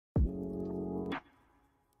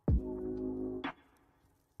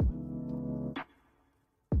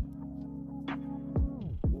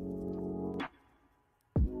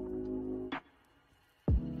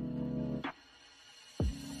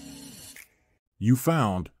You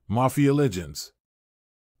found Mafia Legends,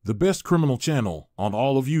 the best criminal channel on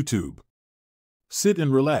all of YouTube. Sit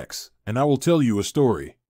and relax, and I will tell you a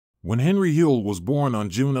story. When Henry Hill was born on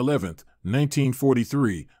June 11,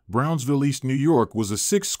 1943, Brownsville, East New York was a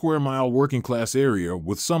 6-square-mile working-class area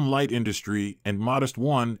with some light industry and modest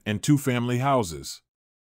 1- and 2-family houses.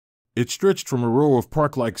 It stretched from a row of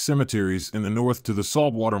park-like cemeteries in the north to the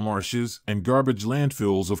saltwater marshes and garbage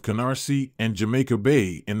landfills of Canarsie and Jamaica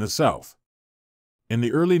Bay in the south. In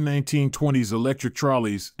the early 1920s, electric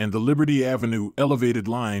trolleys and the Liberty Avenue elevated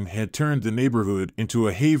line had turned the neighborhood into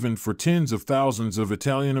a haven for tens of thousands of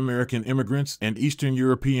Italian-American immigrants and Eastern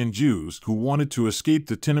European Jews who wanted to escape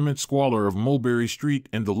the tenement squalor of Mulberry Street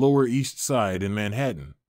and the Lower East Side in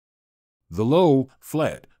Manhattan. The low,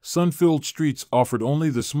 flat, sun-filled streets offered only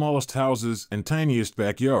the smallest houses and tiniest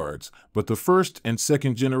backyards, but the first and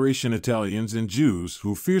second-generation Italians and Jews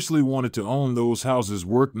who fiercely wanted to own those houses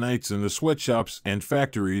worked nights in the sweatshops and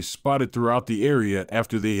factories spotted throughout the area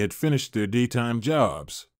after they had finished their daytime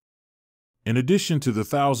jobs. In addition to the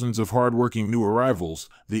thousands of hard-working new arrivals,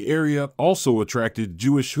 the area also attracted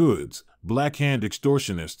Jewish hoods, Black Hand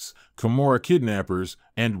extortionists, Camorra kidnappers,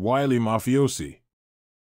 and wily mafiosi.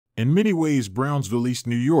 In many ways, Brownsville, East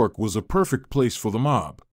New York was a perfect place for the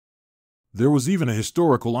mob. There was even a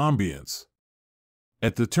historical ambience.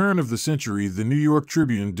 At the turn of the century, the New York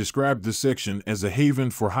Tribune described the section as a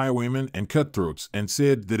haven for highwaymen and cutthroats and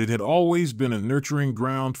said that it had always been a nurturing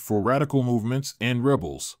ground for radical movements and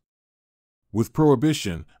rebels. With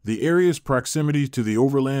Prohibition, the area's proximity to the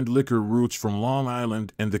overland liquor routes from Long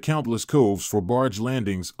Island and the countless coves for barge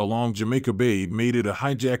landings along Jamaica Bay made it a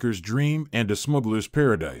hijacker's dream and a smuggler's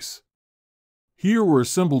paradise. Here were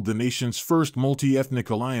assembled the nation's first multi-ethnic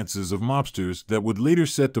alliances of mobsters that would later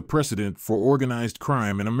set the precedent for organized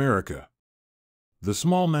crime in America. The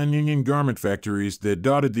small non-union garment factories that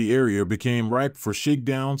dotted the area became ripe for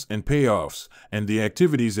shakedowns and payoffs, and the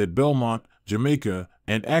activities at Belmont, Jamaica,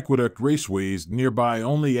 and Aqueduct raceways nearby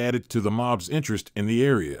only added to the mob's interest in the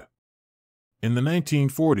area. In the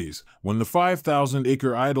 1940s, when the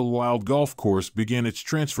 5,000-acre Idlewild golf course began its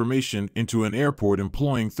transformation into an airport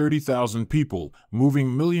employing 30,000 people,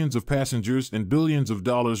 moving millions of passengers and billions of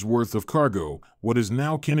dollars worth of cargo, what is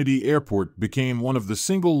now Kennedy Airport became one of the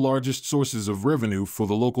single largest sources of revenue for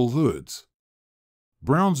the local hoods.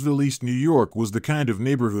 Brownsville, East New York was the kind of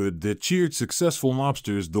neighborhood that cheered successful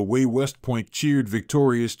mobsters the way West Point cheered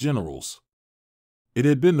victorious generals. It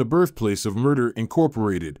had been the birthplace of Murder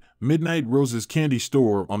Incorporated, Midnight Rose's candy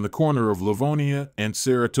store on the corner of Livonia and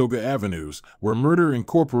Saratoga Avenues, where Murder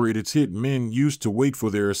Incorporated's hit men used to wait for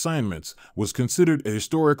their assignments, was considered a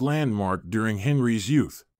historic landmark during Henry's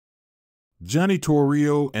youth. Johnny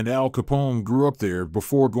Torrio and Al Capone grew up there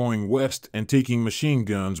before going west and taking machine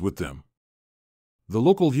guns with them. The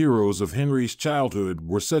local heroes of Henry's childhood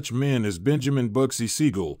were such men as Benjamin Bugsy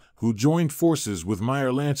Siegel, who joined forces with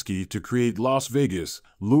Meyer Lansky to create Las Vegas,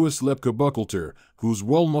 Louis Lepke Buckleter, whose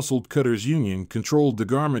well-muscled cutters union controlled the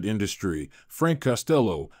garment industry, Frank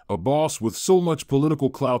Costello, a boss with so much political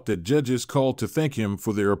clout that judges called to thank him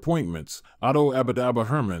for their appointments, Otto Abadaba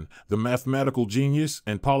Herman, the mathematical genius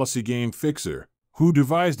and policy game fixer, who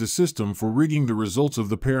devised a system for rigging the results of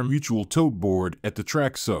the pari-mutuel tote board at the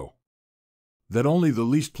track so that only the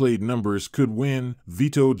least played numbers could win.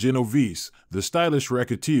 Vito Genovese, the stylish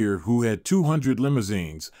racketeer who had 200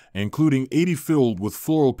 limousines, including 80 filled with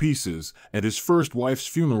floral pieces, at his first wife's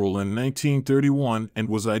funeral in 1931 and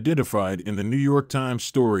was identified in the New York Times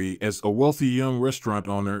story as a wealthy young restaurant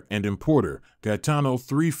owner and importer, Gaetano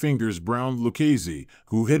Three Fingers Brown Lucchese,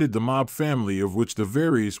 who headed the mob family of which the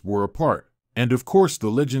Veris were a part. And of course the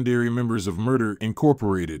legendary members of Murder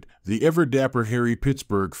Incorporated, the ever-dapper Harry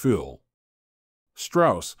Pittsburgh Phil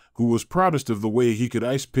Strauss, who was proudest of the way he could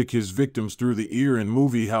ice-pick his victims through the ear in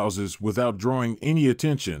movie houses without drawing any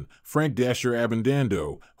attention, Frank Dasher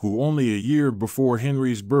Abendando, who only a year before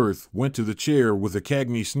Henry's birth went to the chair with a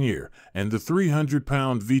Cagney sneer, and the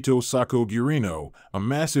 300-pound Vito Sacco Guarino, a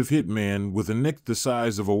massive hitman with a neck the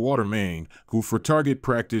size of a water main, who for target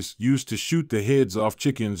practice used to shoot the heads off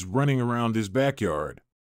chickens running around his backyard.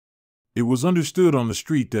 It was understood on the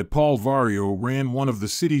street that Paul Vario ran one of the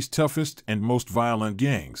city's toughest and most violent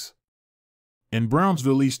gangs. In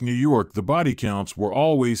Brownsville, East New York, the body counts were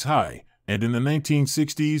always high, and in the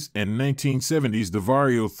 1960s and 1970s the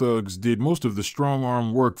Vario thugs did most of the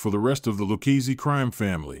strong-arm work for the rest of the Lucchese crime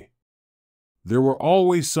family. There were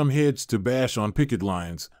always some heads to bash on picket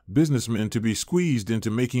lines, businessmen to be squeezed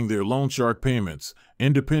into making their loan shark payments,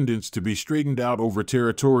 independents to be straightened out over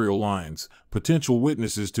territorial lines, potential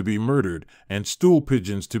witnesses to be murdered, and stool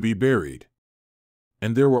pigeons to be buried.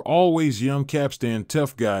 And there were always young capstan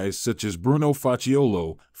tough guys such as Bruno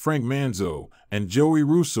Facciolo, Frank Manzo, and Joey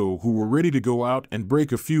Russo who were ready to go out and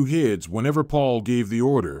break a few heads whenever Paul gave the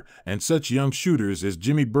order, and such young shooters as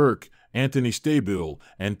Jimmy Burke, Anthony Stabill,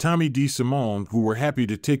 and Tommy DeSimone who were happy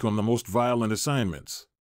to take on the most violent assignments.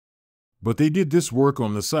 But they did this work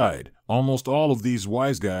on the side. Almost all of these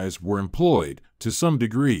wise guys were employed, to some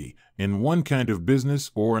degree, in one kind of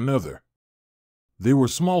business or another. They were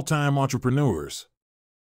small-time entrepreneurs.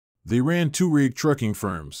 They ran two-rig trucking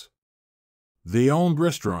firms. They owned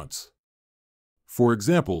restaurants. For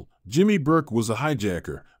example, Jimmy Burke was a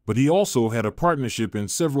hijacker, but he also had a partnership in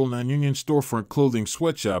several non-union storefront clothing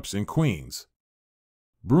sweatshops in Queens.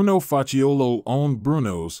 Bruno Facciolo owned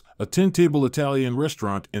Bruno's, a 10-table Italian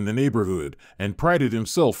restaurant in the neighborhood, and prided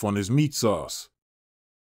himself on his meat sauce.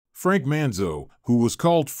 Frank Manzo, who was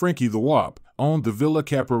called Frankie the Wop, owned the Villa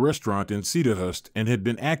Capra restaurant in Cedarhurst and had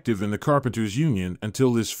been active in the Carpenters Union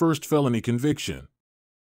until his first felony conviction.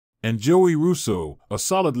 And Joey Russo, a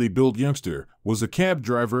solidly built youngster, was a cab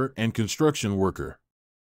driver and construction worker.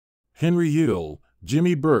 Henry Hill,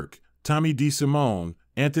 Jimmy Burke, Tommy DeSimone,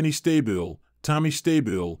 Anthony Stabill, Tommy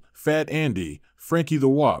Stabill, Fat Andy, Frankie the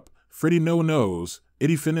Wop, Freddie No Nose,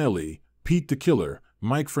 Eddie Finelli, Pete the Killer,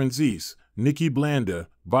 Mike Franzese, Nicky Blanda,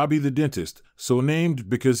 Bobby the Dentist, so named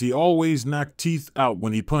because he always knocked teeth out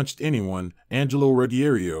when he punched anyone, Angelo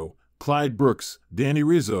Ruggiero, Clyde Brooks, Danny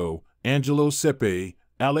Rizzo, Angelo Sepe,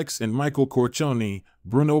 Alex and Michael Corcioni,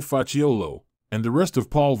 Bruno Facciolo, and the rest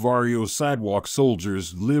of Paul Vario's sidewalk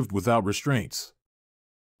soldiers lived without restraints.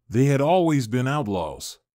 They had always been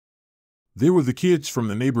outlaws. They were the kids from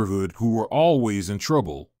the neighborhood who were always in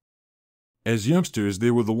trouble. As youngsters, they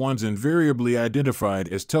were the ones invariably identified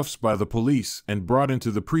as toughs by the police and brought into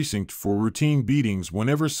the precinct for routine beatings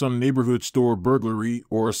whenever some neighborhood store burglary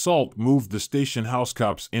or assault moved the station house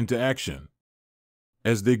cops into action.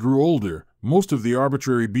 As they grew older, most of the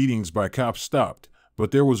arbitrary beatings by cops stopped, but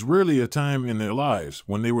there was rarely a time in their lives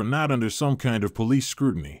when they were not under some kind of police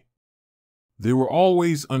scrutiny. They were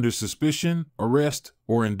always under suspicion, arrest,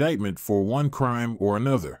 or indictment for one crime or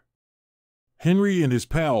another. Henry and his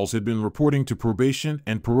pals had been reporting to probation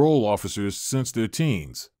and parole officers since their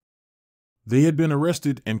teens. They had been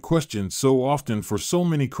arrested and questioned so often for so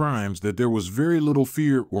many crimes that there was very little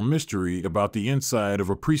fear or mystery about the inside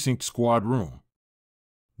of a precinct squad room.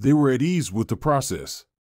 They were at ease with the process.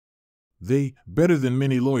 They, better than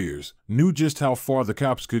many lawyers, knew just how far the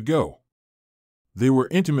cops could go. They were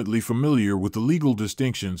intimately familiar with the legal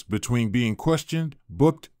distinctions between being questioned,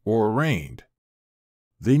 booked, or arraigned.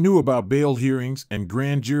 They knew about bail hearings and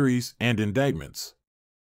grand juries and indictments.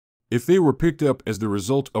 If they were picked up as the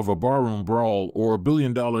result of a barroom brawl or a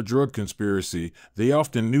billion-dollar drug conspiracy, they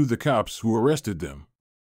often knew the cops who arrested them.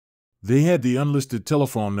 They had the unlisted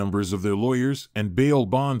telephone numbers of their lawyers and bail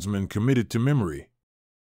bondsmen committed to memory.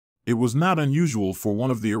 It was not unusual for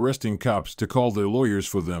one of the arresting cops to call their lawyers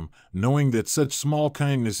for them, knowing that such small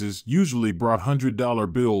kindnesses usually brought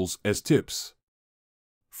 $100 bills as tips.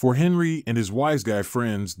 For Henry and his Wiseguy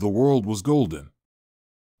friends, the world was golden.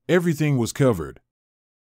 Everything was covered.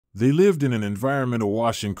 They lived in an environment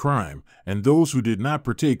awash in crime, and those who did not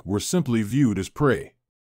partake were simply viewed as prey.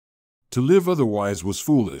 To live otherwise was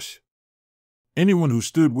foolish. Anyone who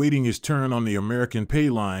stood waiting his turn on the American pay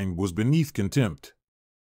line was beneath contempt.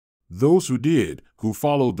 Those who did, who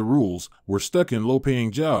followed the rules, were stuck in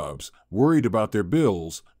low-paying jobs, worried about their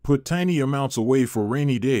bills, put tiny amounts away for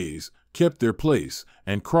rainy days, kept their place,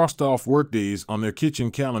 and crossed off workdays on their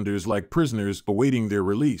kitchen calendars like prisoners awaiting their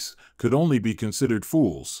release, could only be considered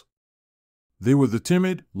fools. They were the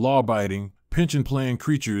timid, law-abiding, pension-playing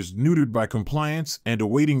creatures neutered by compliance and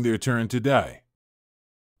awaiting their turn to die.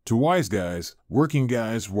 To wise guys, working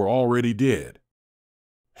guys were already dead.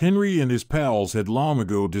 Henry and his pals had long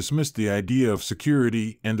ago dismissed the idea of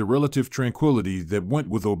security and the relative tranquility that went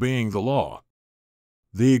with obeying the law.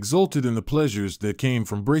 They exulted in the pleasures that came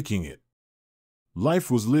from breaking it. Life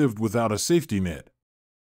was lived without a safety net.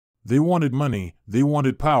 They wanted money, they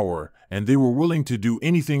wanted power, and they were willing to do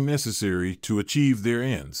anything necessary to achieve their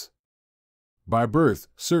ends. By birth,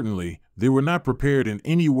 certainly, they were not prepared in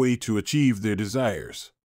any way to achieve their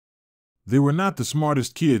desires. They were not the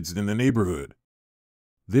smartest kids in the neighborhood.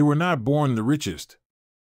 They were not born the richest.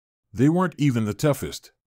 They weren't even the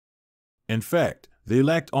toughest. In fact, they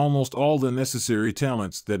lacked almost all the necessary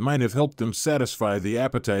talents that might have helped them satisfy the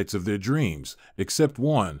appetites of their dreams, except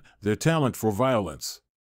one, their talent for violence.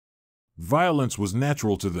 Violence was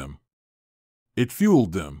natural to them. It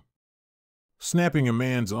fueled them. Snapping a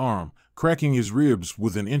man's arm, cracking his ribs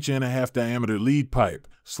with an 1.5-inch diameter lead pipe,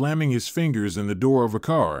 slamming his fingers in the door of a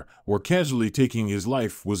car, or casually taking his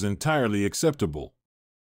life was entirely acceptable.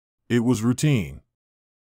 It was routine.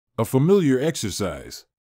 A familiar exercise.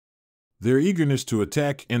 Their eagerness to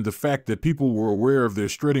attack and the fact that people were aware of their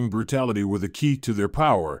strutting brutality were the key to their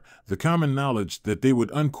power. The common knowledge that they would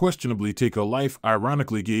unquestionably take a life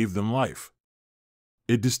ironically gave them life.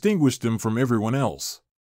 It distinguished them from everyone else.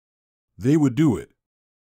 They would do it.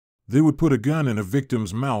 They would put a gun in a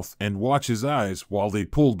victim's mouth and watch his eyes while they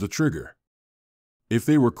pulled the trigger. If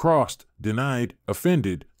they were crossed, denied,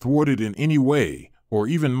 offended, thwarted in any way, or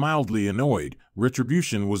even mildly annoyed,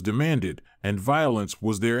 retribution was demanded, and violence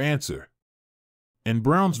was their answer. In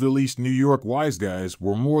Brownsville, East New York, wiseguys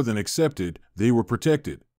were more than accepted, they were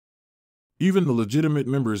protected. Even the legitimate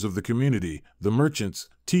members of the community, the merchants,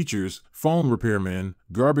 teachers, phone repairmen,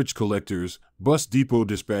 garbage collectors, bus depot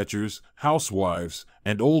dispatchers, housewives,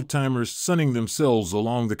 and old-timers sunning themselves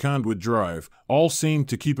along the Conduit Drive, all seemed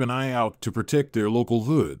to keep an eye out to protect their local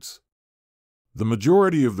hoods. The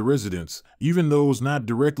majority of the residents, even those not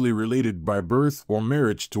directly related by birth or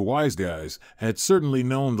marriage to wiseguys, had certainly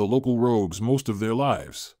known the local rogues most of their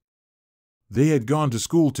lives. They had gone to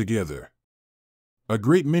school together. A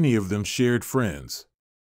great many of them shared friends.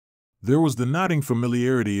 There was the nodding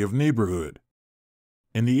familiarity of neighborhood.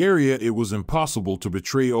 In the area, it was impossible to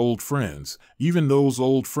betray old friends, even those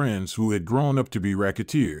old friends who had grown up to be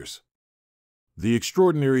racketeers. The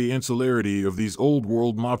extraordinary insularity of these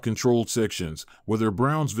old-world mob-controlled sections, whether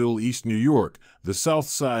Brownsville, East New York, the South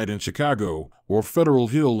Side in Chicago, or Federal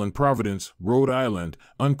Hill in Providence, Rhode Island,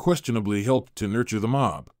 unquestionably helped to nurture the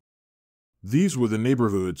mob. These were the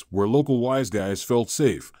neighborhoods where local wiseguys felt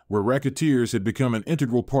safe, where racketeers had become an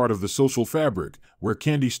integral part of the social fabric, where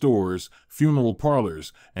candy stores, funeral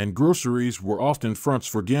parlors, and groceries were often fronts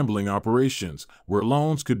for gambling operations, where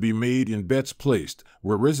loans could be made and bets placed,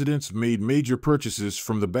 where residents made major purchases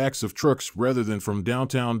from the backs of trucks rather than from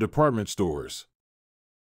downtown department stores.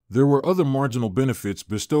 There were other marginal benefits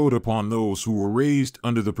bestowed upon those who were raised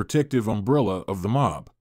under the protective umbrella of the mob.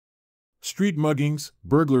 Street muggings,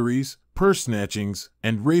 burglaries, purse snatchings,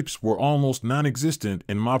 and rapes were almost non-existent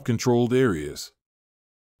in mob-controlled areas.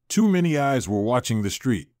 Too many eyes were watching the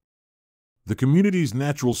street. The community's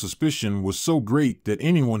natural suspicion was so great that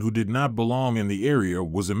anyone who did not belong in the area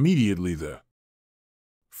was immediately the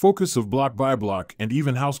focus of block-by-block and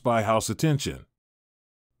even house-by-house attention.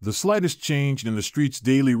 The slightest change in the street's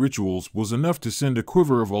daily rituals was enough to send a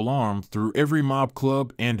quiver of alarm through every mob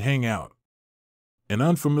club and hangout. An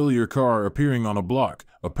unfamiliar car appearing on a block,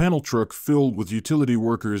 a panel truck filled with utility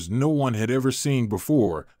workers no one had ever seen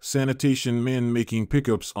before, sanitation men making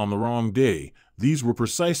pickups on the wrong day, these were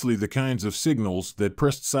precisely the kinds of signals that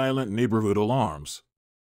pressed silent neighborhood alarms.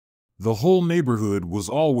 The whole neighborhood was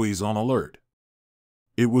always on alert.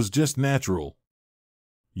 It was just natural.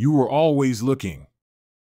 You were always looking.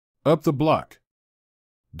 Up the block.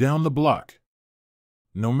 Down the block.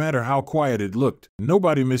 No matter how quiet it looked,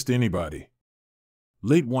 nobody missed anybody.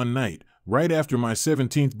 Late one night, right after my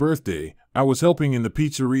 17th birthday, I was helping in the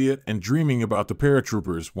pizzeria and dreaming about the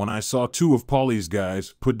paratroopers when I saw two of Polly's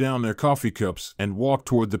guys put down their coffee cups and walk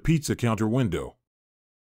toward the pizza counter window.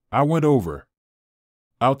 I went over.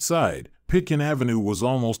 Outside, Pitkin Avenue was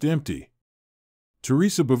almost empty.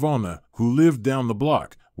 Teresa Bavona, who lived down the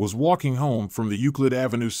block, was walking home from the Euclid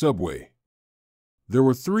Avenue subway. There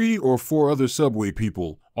were 3 or 4 other subway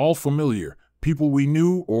people, all familiar, people we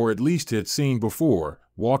knew or at least had seen before,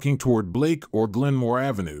 walking toward Blake or Glenmore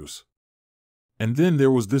Avenues. And then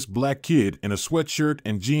there was this black kid in a sweatshirt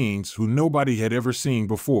and jeans who nobody had ever seen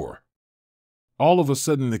before. All of a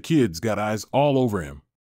sudden the kids got eyes all over him.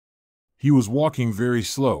 He was walking very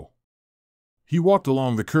slow. He walked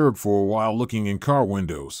along the curb for a while looking in car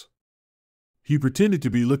windows. He pretended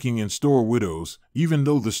to be looking in store windows, even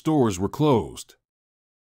though the stores were closed.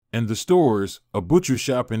 And the stores, a butcher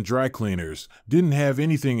shop and dry cleaners, didn't have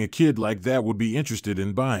anything a kid like that would be interested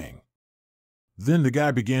in buying. Then the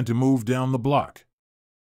guy began to move down the block.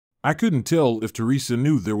 I couldn't tell if Teresa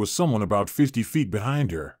knew there was someone about 50 feet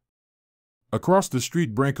behind her. Across the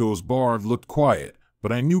street, Branco's bar looked quiet,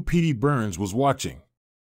 but I knew Petey Burns was watching.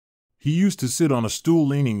 He used to sit on a stool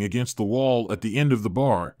leaning against the wall at the end of the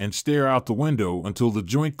bar and stare out the window until the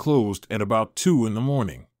joint closed at about 2 in the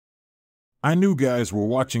morning. I knew guys were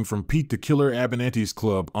watching from Pete the Killer Abernethy's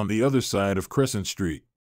club on the other side of Crescent Street.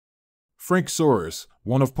 Frank Soros,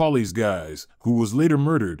 one of Polly's guys, who was later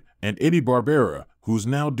murdered, and Eddie Barbera, who's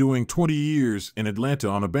now doing 20 years in Atlanta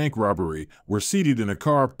on a bank robbery, were seated in a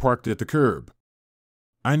car parked at the curb.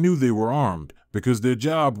 I knew they were armed, because their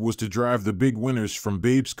job was to drive the big winners from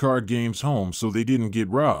Babe's card games home so they didn't get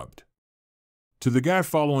robbed. To the guy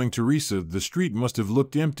following Teresa, the street must have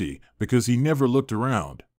looked empty, because he never looked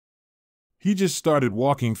around. He just started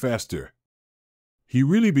walking faster. He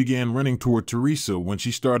really began running toward Teresa when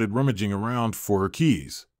she started rummaging around for her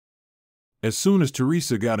keys. As soon as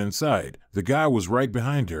Teresa got inside, the guy was right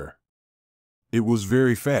behind her. It was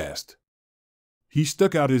very fast. He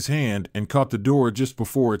stuck out his hand and caught the door just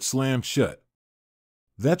before it slammed shut.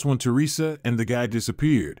 That's when Teresa and the guy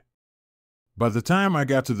disappeared. By the time I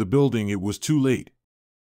got to the building, it was too late.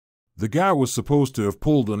 The guy was supposed to have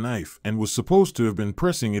pulled a knife and was supposed to have been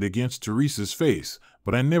pressing it against Teresa's face,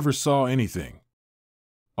 but I never saw anything.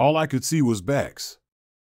 All I could see was backs.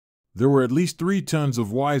 There were at least 3 tons of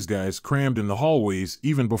Wiseguys crammed in the hallways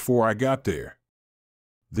even before I got there.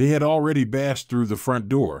 They had already bashed through the front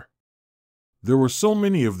door. There were so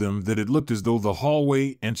many of them that it looked as though the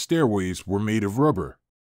hallway and stairways were made of rubber.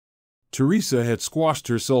 Teresa had squashed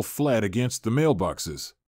herself flat against the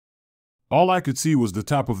mailboxes. All I could see was the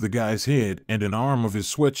top of the guy's head and an arm of his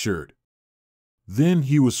sweatshirt. Then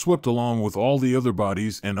he was swept along with all the other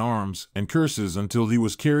bodies and arms and curses until he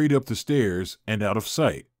was carried up the stairs and out of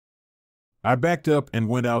sight. I backed up and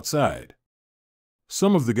went outside.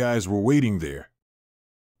 Some of the guys were waiting there.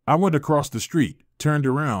 I went across the street, turned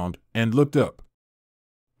around, and looked up.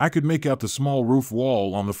 I could make out the small roof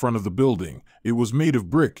wall on the front of the building. It was made of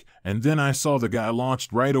brick, and then I saw the guy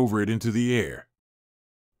launched right over it into the air.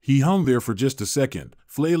 He hung there for just a second,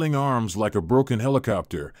 flailing arms like a broken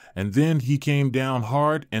helicopter, and then he came down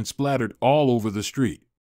hard and splattered all over the street.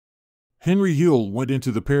 Henryhill went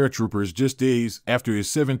into the paratroopers just days after his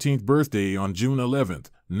 17th birthday on June 11,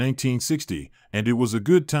 1960, and it was a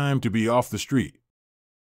good time to be off the street.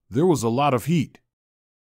 There was a lot of heat.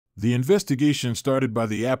 The investigation started by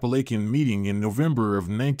the Appalachian meeting in November of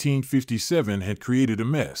 1957 had created a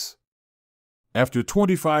mess. After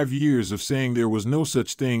 25 years of saying there was no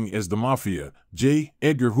such thing as the Mafia, J.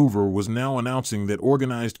 Edgar Hoover was now announcing that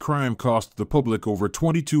organized crime cost the public over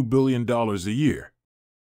 $22 billion a year.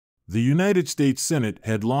 The United States Senate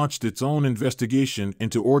had launched its own investigation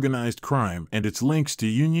into organized crime and its links to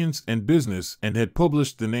unions and business and had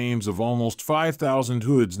published the names of almost 5,000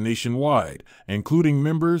 hoods nationwide, including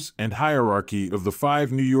members and hierarchy of the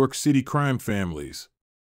 5 New York City crime families.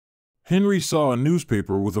 Henry saw a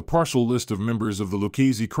newspaper with a partial list of members of the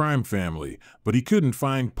Lucchese crime family, but he couldn't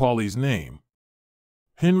find Paulie's name.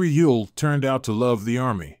 Henryhill turned out to love the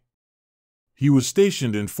Army. He was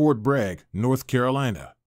stationed in Fort Bragg, North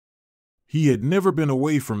Carolina. He had never been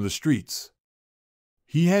away from the streets.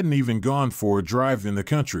 He hadn't even gone for a drive in the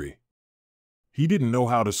country. He didn't know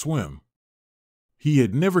how to swim. He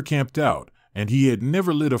had never camped out, and he had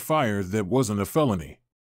never lit a fire that wasn't a felony.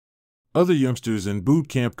 Other youngsters in boot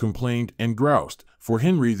camp complained and groused. For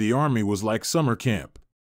Henry, the Army was like summer camp.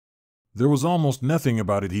 There was almost nothing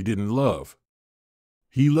about it he didn't love.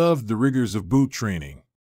 He loved the rigors of boot training.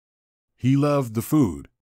 He loved the food.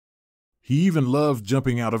 He even loved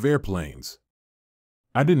jumping out of airplanes.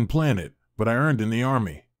 I didn't plan it, but I earned in the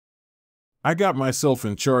Army. I got myself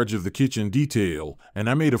in charge of the kitchen detail, and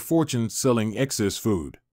I made a fortune selling excess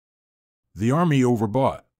food. The Army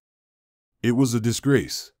overbought. It was a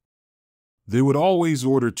disgrace. They would always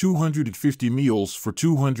order 250 meals for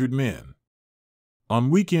 200 men. On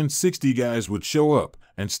weekends, 60 guys would show up,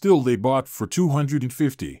 and still they bought for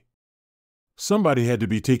 250. Somebody had to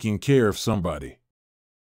be taking care of somebody.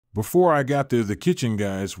 Before I got there, the kitchen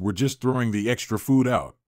guys were just throwing the extra food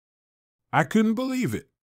out. I couldn't believe it.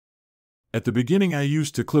 At the beginning, I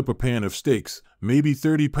used to clip a pan of steaks, maybe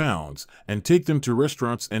 30 pounds, and take them to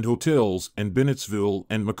restaurants and hotels in Bennettsville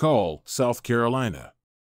and McCall, South Carolina.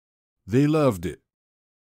 They loved it.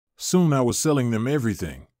 Soon I was selling them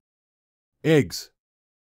everything. Eggs,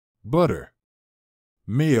 butter,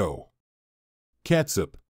 mayo,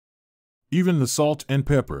 catsup, even the salt and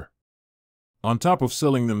pepper. On top of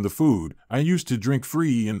selling them the food, I used to drink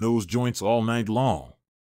free in those joints all night long.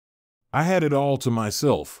 I had it all to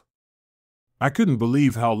myself. I couldn't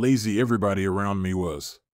believe how lazy everybody around me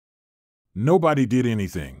was. Nobody did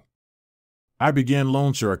anything. I began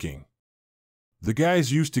loan sharking. The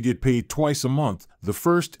guys used to get paid twice a month, the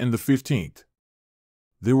 1st and the 15th.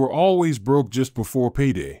 They were always broke just before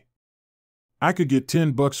payday. I could get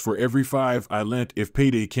 $10 for every 5 I lent if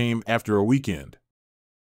payday came after a weekend.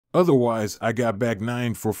 Otherwise, I got back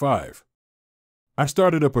 9 for 5. I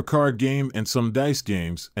started up a card game and some dice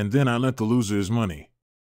games, and then I lent the losers money.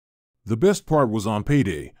 The best part was on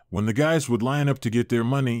payday, when the guys would line up to get their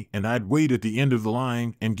money and I'd wait at the end of the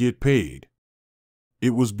line and get paid.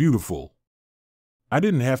 It was beautiful. I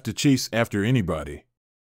didn't have to chase after anybody.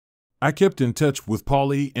 I kept in touch with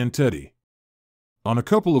Paulie and Teddy. On a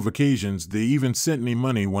couple of occasions, they even sent me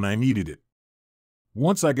money when I needed it.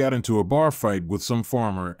 Once I got into a bar fight with some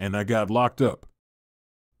farmer and I got locked up.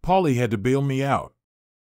 Paulie had to bail me out.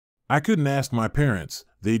 I couldn't ask my parents,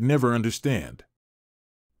 they'd never understand.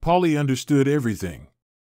 Polly understood everything.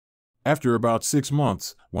 After about 6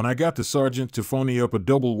 months, when I got the sergeant to phony up a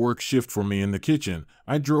double work shift for me in the kitchen,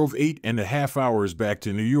 I drove 8.5 hours back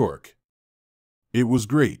to New York. It was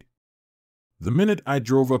great. The minute I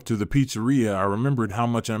drove up to the pizzeria, I remembered how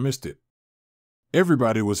much I missed it.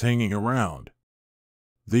 Everybody was hanging around.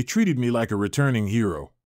 They treated me like a returning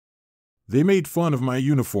hero. They made fun of my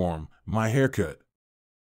uniform, my haircut.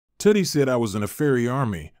 Teddy said I was in a fairy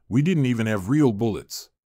army. We didn't even have real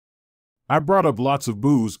bullets. I brought up lots of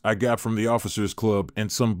booze I got from the officers' club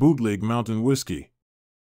and some bootleg mountain whiskey.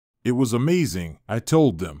 It was amazing, I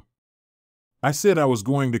told them. I said I was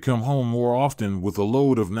going to come home more often with a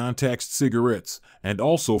load of non-taxed cigarettes and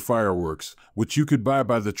also fireworks, which you could buy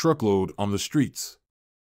by the truckload on the streets.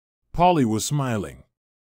 Polly was smiling.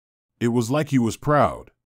 It was like he was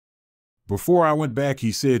proud. Before I went back,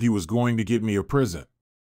 he said he was going to get me a present.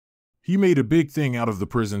 He made a big thing out of the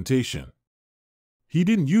presentation. He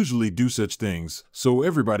didn't usually do such things, so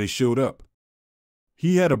everybody showed up.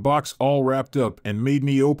 He had a box all wrapped up and made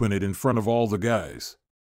me open it in front of all the guys.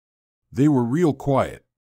 They were real quiet.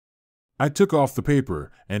 I took off the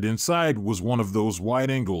paper, and inside was one of those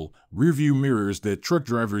wide-angle, rearview mirrors that truck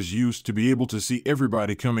drivers use to be able to see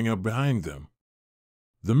everybody coming up behind them.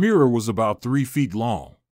 The mirror was about 3 feet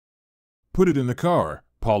long. "Put it in the car,"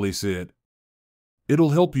 Polly said.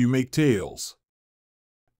 "It'll help you make tales."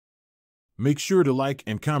 Make sure to like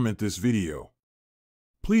and comment this video.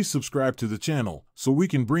 Please subscribe to the channel so we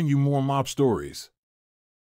can bring you more mob stories.